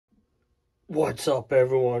What's up,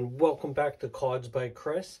 everyone? Welcome back to Cards by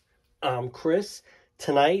Chris. I'm Chris.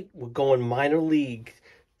 Tonight, we're going minor league.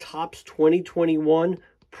 Topps 2021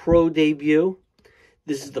 Pro Debut.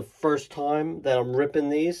 This is the first time that I'm ripping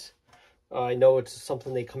these. I know it's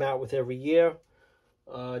something they come out with every year.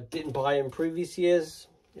 Didn't buy in previous years.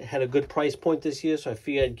 It had a good price point this year, so I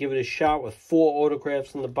figured I'd give it a shot with 4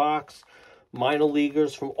 autographs in the box. Minor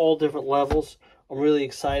leaguers from all different levels. I'm really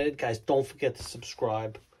excited. Guys, don't forget to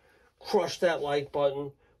subscribe. Crush that like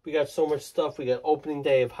button. We got so much stuff. We got opening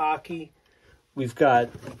day of hockey. We've got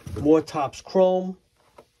more Topps Chrome.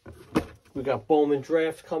 We got Bowman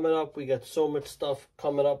Draft coming up. We got so much stuff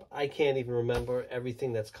coming up. I can't even remember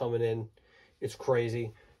everything that's coming in. It's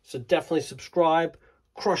crazy. So definitely subscribe.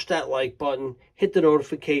 Crush that like button. Hit the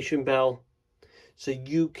notification bell so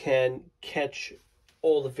you can catch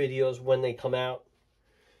all the videos when they come out.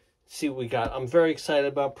 See what we got. I'm very excited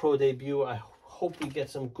about Pro Debut. I hope we get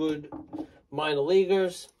some good minor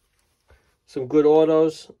leaguers, some good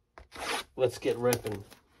autos. Let's get ripping.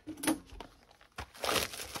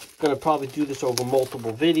 Gonna probably do this over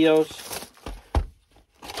multiple videos.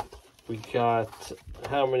 We got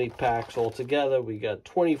how many packs altogether? We got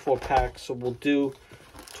 24 packs, so we'll do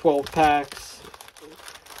 12 packs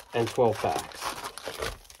and 12 packs.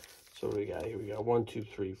 So we got here, we got 1, 2,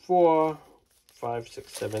 3, 4, 5,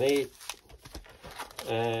 6, 7, 8.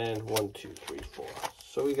 And 1, 2, 3, 4.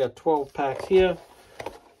 So we got 12 packs here.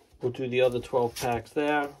 We'll do the other 12 packs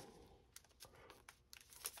there.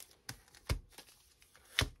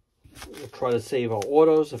 We'll try to save our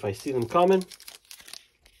autos if I see them coming.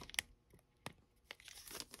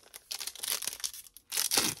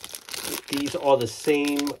 These are the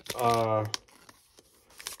same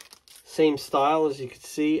style, as you can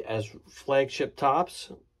see, as flagship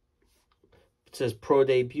Topps. It says Pro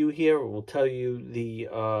Debut here. It will tell you the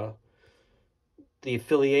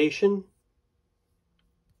affiliation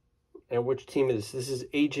and which team it is. This is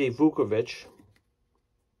A.J. Vukovich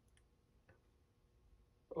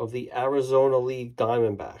of the Arizona League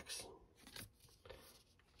Diamondbacks.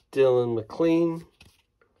 Dylan McLean,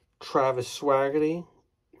 Travis Swaggerty,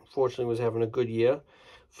 unfortunately was having a good year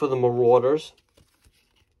for the Marauders.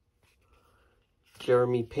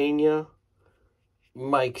 Jeremy Pena,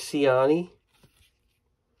 Mike Ciani,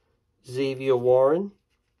 Xavier Warren.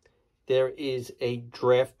 There is a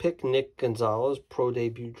draft pick, Nick Gonzalez, Pro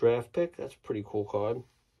Debut draft pick. That's a pretty cool card.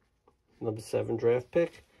 Number 7 draft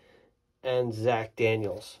pick. And Zach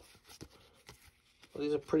Daniels. Well,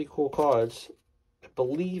 these are pretty cool cards. I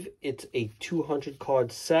believe it's a 200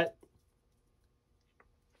 card set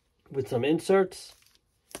with some inserts.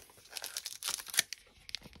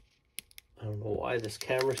 I don't know why this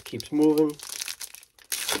camera keeps moving.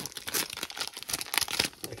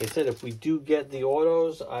 Like I said, if we do get the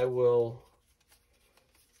autos, I will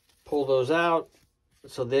pull those out.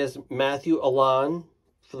 So there's Matthew Allan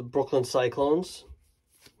for the Brooklyn Cyclones,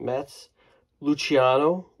 Mets.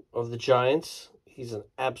 Luciano of the Giants. He's an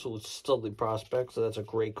absolute studly prospect, so that's a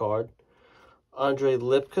great card. Andre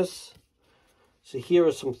Lipkus. So here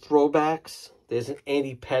are some throwbacks. There's an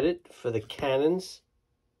Andy Pettitte for the Cannons.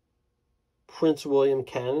 Prince William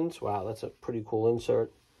Cannons. Wow, that's a pretty cool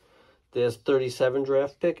insert. There's 37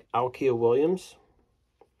 draft pick, Alkia Williams.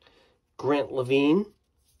 Grant Levine.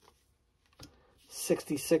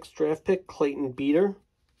 66 draft pick, Clayton Beeter.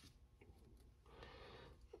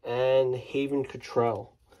 And Haven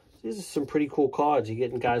Cottrell. These are some pretty cool cards. You're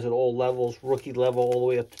getting guys at all levels, rookie level all the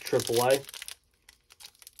way up to AAA.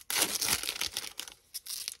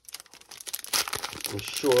 I'm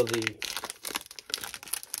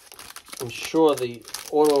sure the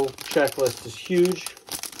auto checklist is huge.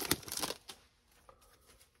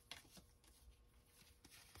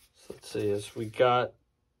 Let's see, as we got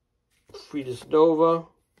Friedis Nova,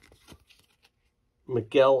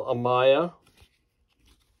 Miguel Amaya.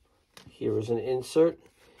 Here is an insert.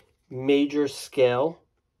 Major Scale,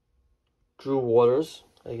 Drew Waters.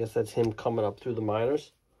 I guess that's him coming up through the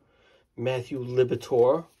minors. Matthew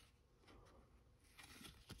Liberatore.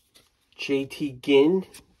 J.T. Ginn.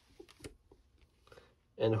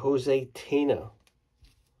 And Jose Tena.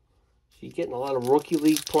 So you're getting a lot of rookie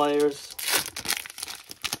league players.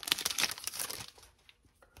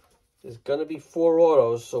 There's going to be 4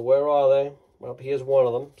 autos, so where are they? Well, here's one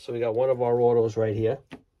of them. So we got one of our autos right here.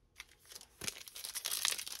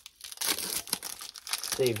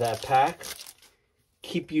 Save that pack.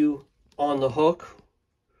 Keep you on the hook.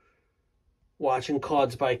 Watching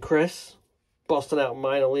Cards by Chris. Busting out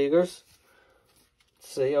minor leaguers.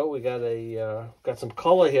 Let's see, oh, we got some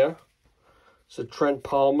color here. So Trent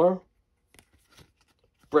Palmer.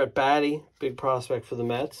 Brett Baty, big prospect for the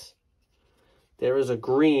Mets. There is a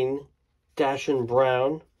green Dashin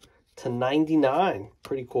Brown /99.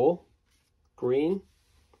 Pretty cool. Green.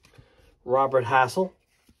 Robert Hassel,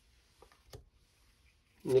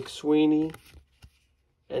 Nick Sweeney,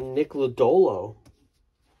 and Nick Lodolo.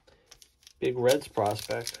 Big Reds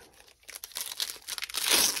prospect.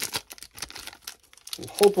 I'm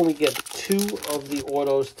hoping we get 2 of the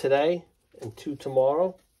autos today and 2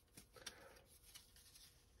 tomorrow.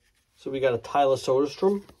 So we got a Tyler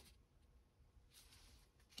Soderstrom,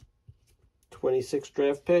 26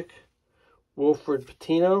 draft pick. Wilfred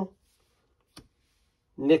Patino.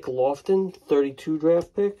 Nick Lofton, 32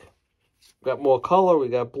 draft pick. Got more color. We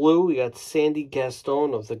got blue. We got Sandy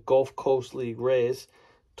Gaston of the Gulf Coast League Rays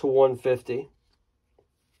 /150.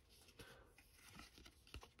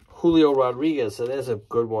 Julio Rodriguez, so there's a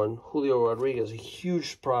good one. Julio Rodriguez, a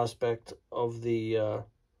huge prospect of the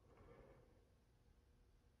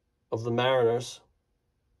Mariners.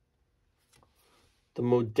 The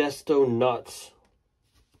Modesto Nuts.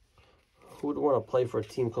 Who would want to play for a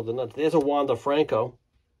team called the Nuts? There's a Wander Franco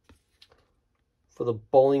for the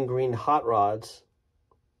Bowling Green Hot Rods.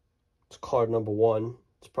 It's card number 1.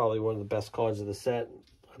 It's probably one of the best cards of the set.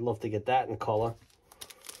 I'd love to get that in color.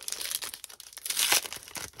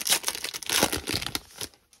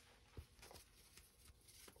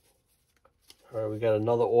 All right, we got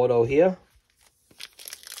another auto here.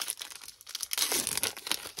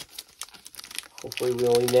 Hopefully we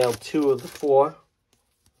only nailed 2 of the 4.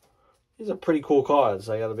 These are pretty cool cards,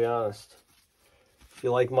 I got to be honest. If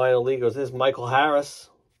you like minor leaguers, there's Michael Harris,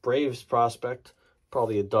 Braves prospect,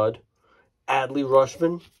 probably a dud. Adley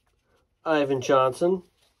Rutschman, Ivan Johnson.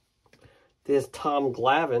 There's Tom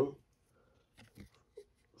Glavine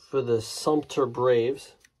for the Sumter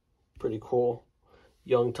Braves. Pretty cool.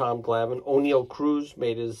 Young Tom Glavine. O'Neal Cruz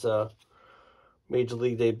made his Major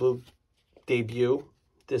League debut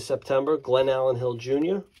this September. Glenn Allen Hill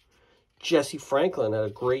Jr. Jesse Franklin had a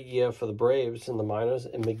great year for the Braves in the minors.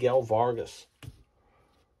 And Miguel Vargas.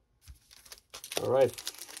 All right,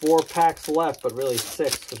 4 packs left, but really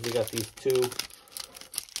 6 because we got these 2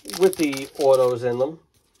 with the autos in them.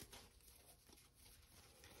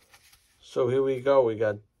 So here we go. We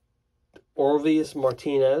got Orvius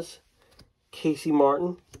Martinez, Casey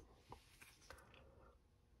Martin,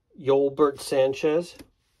 Yolbert Sanchez,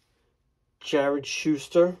 Jared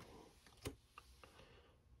Schuster,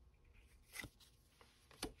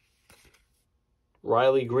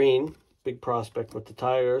 Riley Green, big prospect with the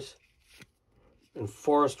Tigers, and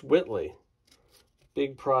Forrest Whitley,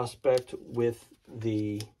 big prospect with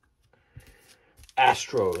the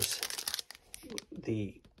Astros,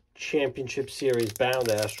 the Championship Series bound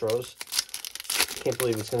Astros. Can't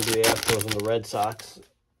believe it's going to be the Astros and the Red Sox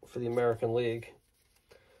for the American League.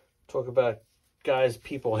 Talk about guys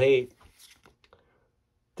people hate.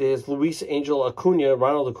 There's Luis Angel Acuna,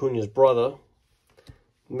 Ronald Acuna's brother,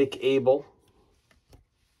 Mick Abel,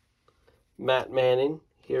 Matt Manning.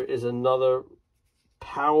 Here is another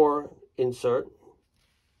power insert.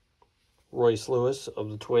 Royce Lewis of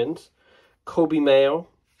the Twins. Kobe Mayo.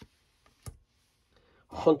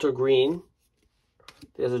 Hunter Green.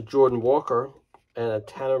 There's a Jordan Walker and a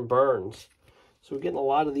Tanner Burns. So we're getting a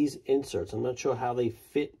lot of these inserts. I'm not sure how they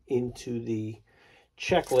fit into the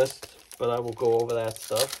checklist, but I will go over that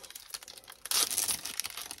stuff.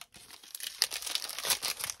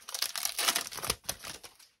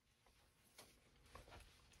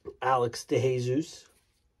 Alex DeJesus.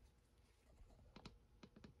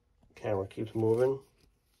 Camera keeps moving.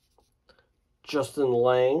 Justin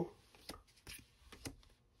Lang.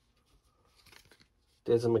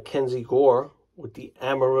 There's a Mackenzie Gore with the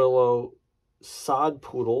Amarillo Sod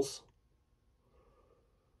Poodles.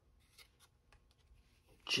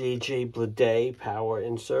 J.J. Bleday power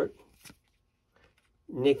insert.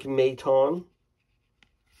 Nick Maton.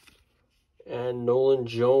 And Nolan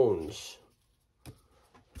Jones.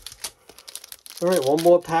 All right, one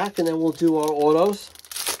more pack and then we'll do our autos.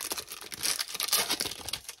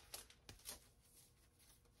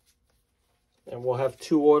 And we'll have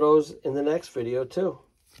 2 autos in the next video too.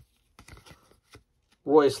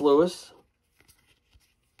 Royce Lewis.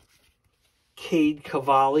 Cade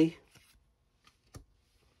Cavalli.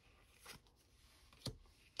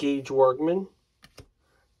 Gage Workman.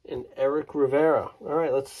 And Eric Rivera. All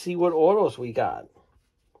right, let's see what autos we got.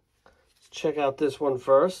 Let's check out this one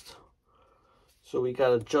first. So we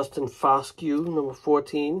got a Justin Foscue, number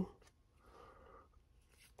 14.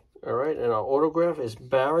 All right, and our autograph is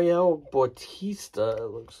Mario Bautista.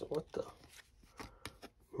 It looks, what the?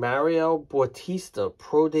 Mario Bautista,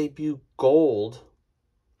 Pro Debut Gold.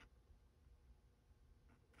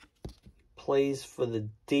 Plays for the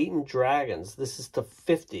Dayton Dragons. This is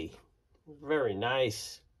 /50. Very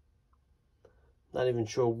nice. Not even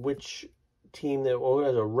sure which team they're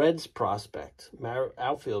organized. A Reds prospect,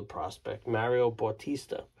 outfield prospect, Mario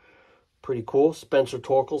Bautista. Pretty cool. Spencer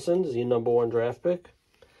Torkelson is your #1 draft pick.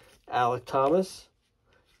 Alec Thomas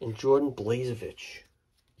and Jordan Blazevich.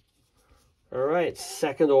 All right,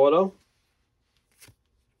 second auto.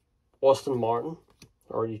 Austin Martin,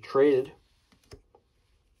 already traded.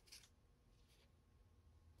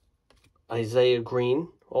 Isaiah Green,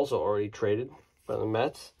 also already traded by the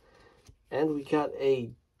Mets. And we got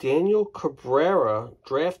a Daniel Cabrera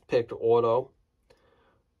draft pick auto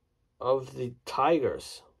of the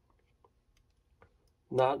Tigers.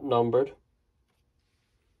 Not numbered.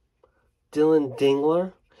 Dylan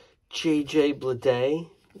Dingler, J.J. Bleday,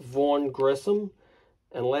 Vaughn Grissom,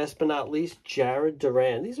 and last but not least, Jared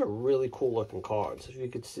Duran. These are really cool looking cards. If you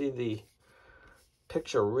could see, the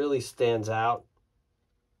picture really stands out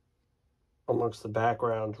amongst the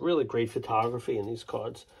background. Really great photography in these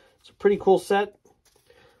cards. It's a pretty cool set.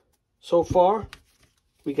 So far,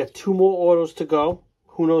 we got 2 more autos to go.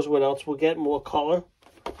 Who knows what else we'll get? More color.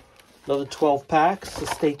 Another 12 packs, so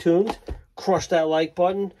stay tuned. Crush that like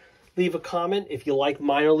button. Leave a comment if you like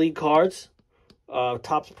minor league cards.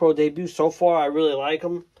 Topps Pro Debut. So far, I really like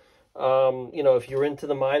them. You know, if you're into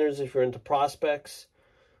the minors, if you're into prospects,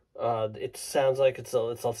 it sounds like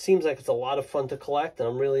seems like it's a lot of fun to collect, and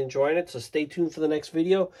I'm really enjoying it. So stay tuned for the next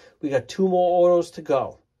video. We got 2 more autos to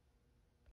go.